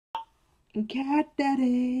Cat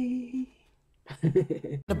Daddy.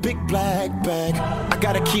 The big black bag. I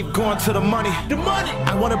gotta keep going to the money. The money.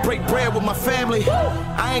 I wanna break bread with my family. Woo!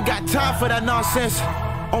 I ain't got time for that nonsense.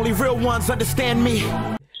 Only real ones understand me.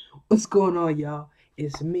 What's going on, y'all?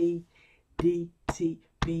 It's me,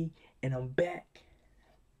 DTB, and I'm back.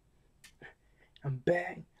 I'm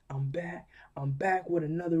back with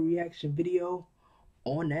another reaction video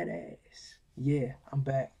on that ass. Yeah, I'm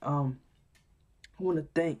back. I want to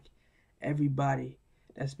thank everybody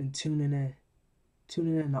that's been tuning in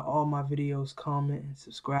to all my videos, commenting,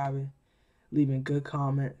 subscribing, leaving good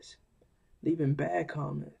comments, leaving bad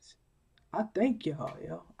comments. I thank y'all,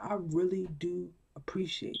 yo. I really do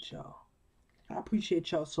appreciate y'all. I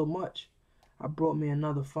appreciate y'all so much. I brought me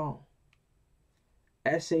another phone.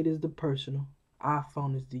 S8 is the personal,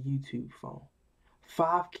 iPhone is the YouTube phone.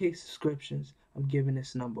 5K subscriptions, I'm giving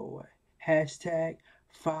this number away. Hashtag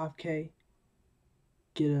 5K,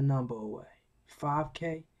 get a number away.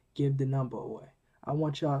 5K, give the number away. I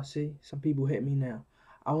want y'all to see, some people hit me now.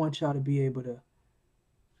 I want y'all to be able to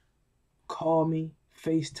call me,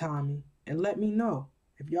 FaceTime me, and let me know.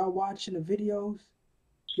 If y'all watching the videos,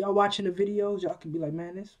 y'all can be like,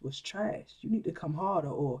 man, this was trash. You need to come harder.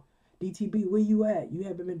 Or, DTB, where you at? You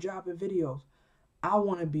haven't been dropping videos. I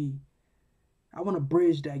want to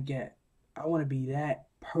bridge that gap. I want to be that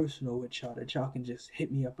personal with y'all that y'all can just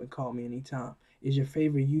hit me up and call me anytime. Is your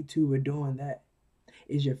favorite YouTuber doing that?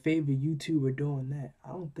 Is your favorite YouTuber doing that? I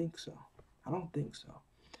don't think so.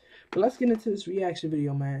 But let's get into this reaction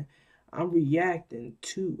video, man. I'm reacting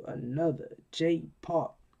to another Jay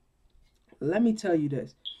Park. Let me tell you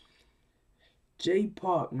this. Jay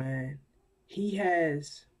Park, man, he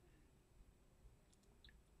has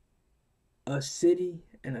a city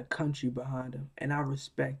and a country behind him, and I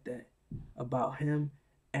respect that about him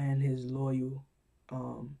and his loyal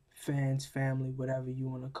fans, family, whatever you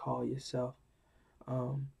want to call yourself.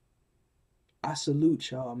 I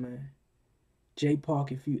salute y'all, man. Jay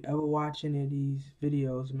Park, if you ever watch any of these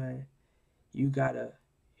videos, man, you got a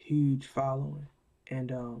huge following,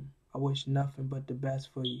 and I wish nothing but the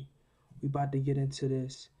best for you. We about to get into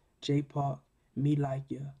this. Jay Park, Me Like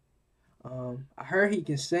Ya. I heard he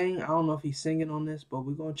can sing. I don't know if he's singing on this, but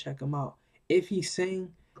we're going to check him out. If he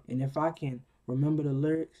sing, and if I can remember the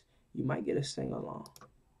lyrics, you might get a sing-along.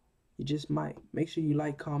 You just might. Make sure you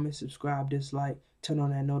like, comment, subscribe, dislike, turn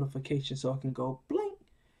on that notification so I can go blink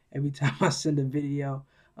every time I send a video.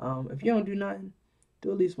 If you don't do nothing,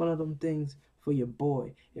 do at least one of them things for your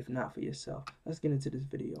boy, if not for yourself. Let's get into this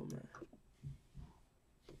video, man.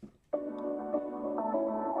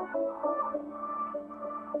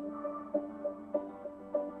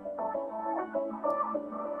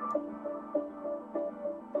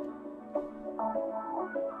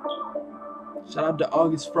 Shout out to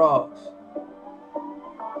August Frogs.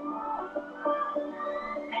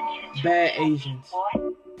 Bad Asians.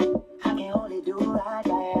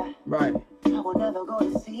 Right.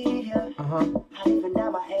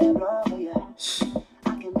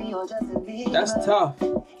 That's tough.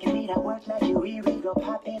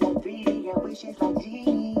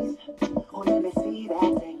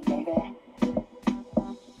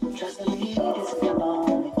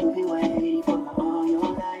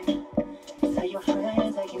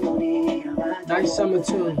 Nice summer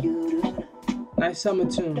tune. Nice summer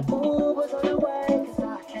tune.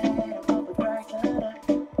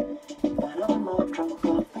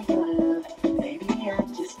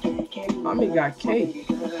 Mommy got cake.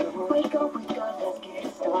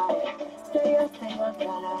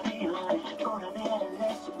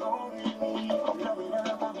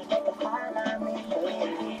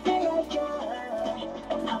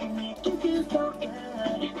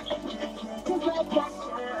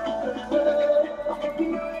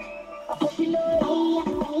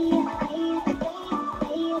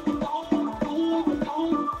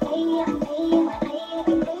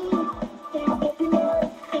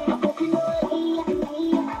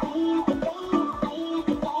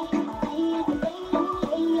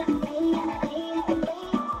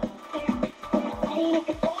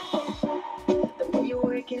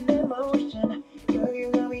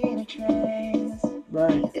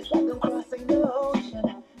 Right. It's like I'm crossing the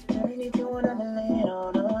ocean, turning to another land.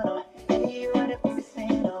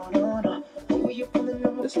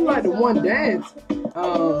 This is like the one dance.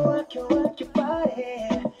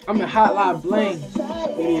 I'm in Hotline Bling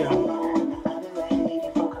video.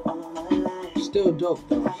 Still dope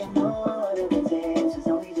though.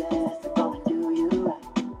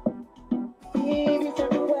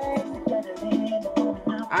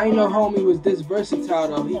 I ain't know homie was this versatile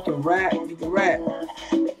though. He can rap,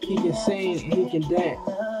 he can sing, and he can dance.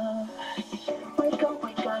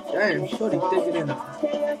 Damn, shorty thicker than a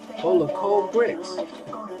bowl of cold grits.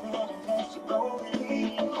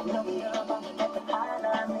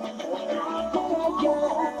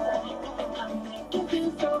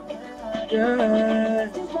 Yeah.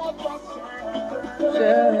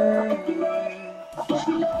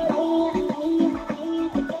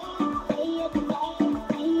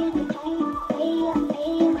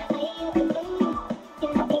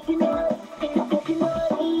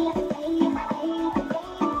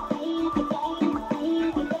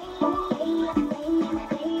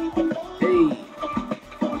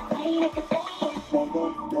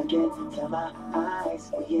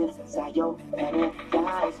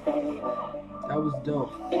 That was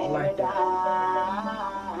dope. I like that.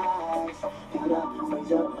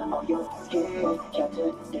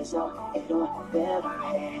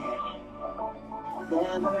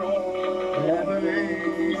 Never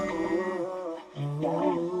end.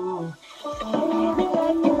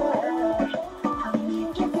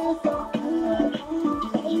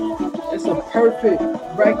 It's a perfect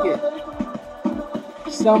record.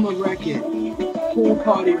 Summer record. Pool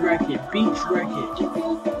party record. Beach record.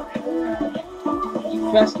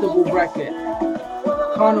 Festival record.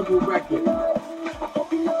 Carnival record.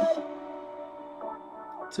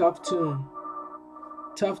 Tough tune.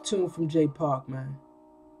 Tough tune from Jay Park, man.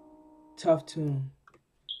 Tough tune.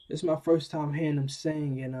 This is my first time hearing him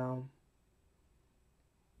sing, and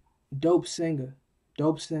dope singer.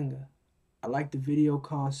 Dope singer. I like the video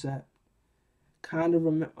concept. Kind of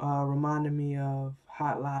reminded me of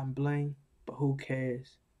Hotline Bling, but who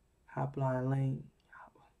cares? Hotline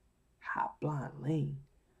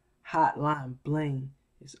Bling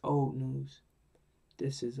is old news.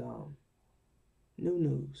 This is new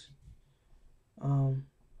news. I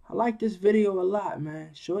like this video a lot, man.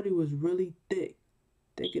 Shorty was really thick.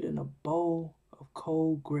 Thicker than a bowl of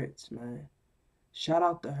cold grits, man. Shout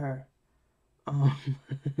out to her.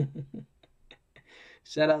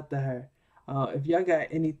 Shout out to her. If y'all got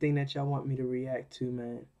anything that y'all want me to react to,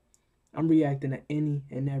 man, I'm reacting to any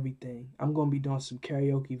and everything. I'm going to be doing some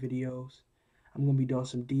karaoke videos. I'm going to be doing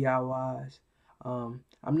some DIYs. I'm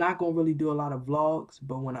not going to really do a lot of vlogs,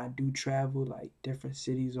 but when I do travel, like different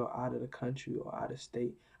cities or out of the country or out of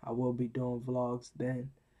state, I will be doing vlogs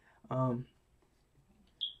then.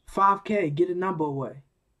 5K, get a number away.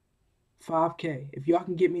 5K. If y'all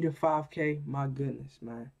can get me to 5K, my goodness,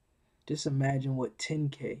 man. Just imagine what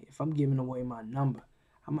 10K, if I'm giving away my number,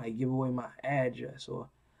 I might give away my address, or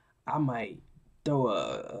I might throw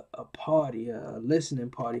a party, a listening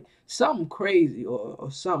party, something crazy or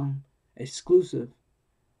something exclusive,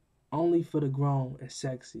 only for the grown and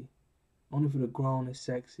sexy. Only for the grown and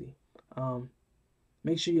sexy.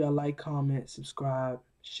 Make sure y'all like, comment, subscribe,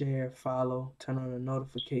 share, follow, turn on the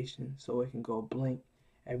notification so it can go blink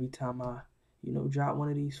every time I, drop one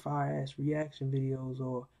of these fire-ass reaction videos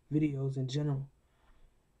or videos in general.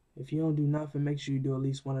 If you don't do nothing, make sure you do at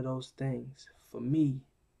least one of those things. For me,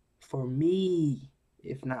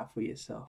 if not for yourself.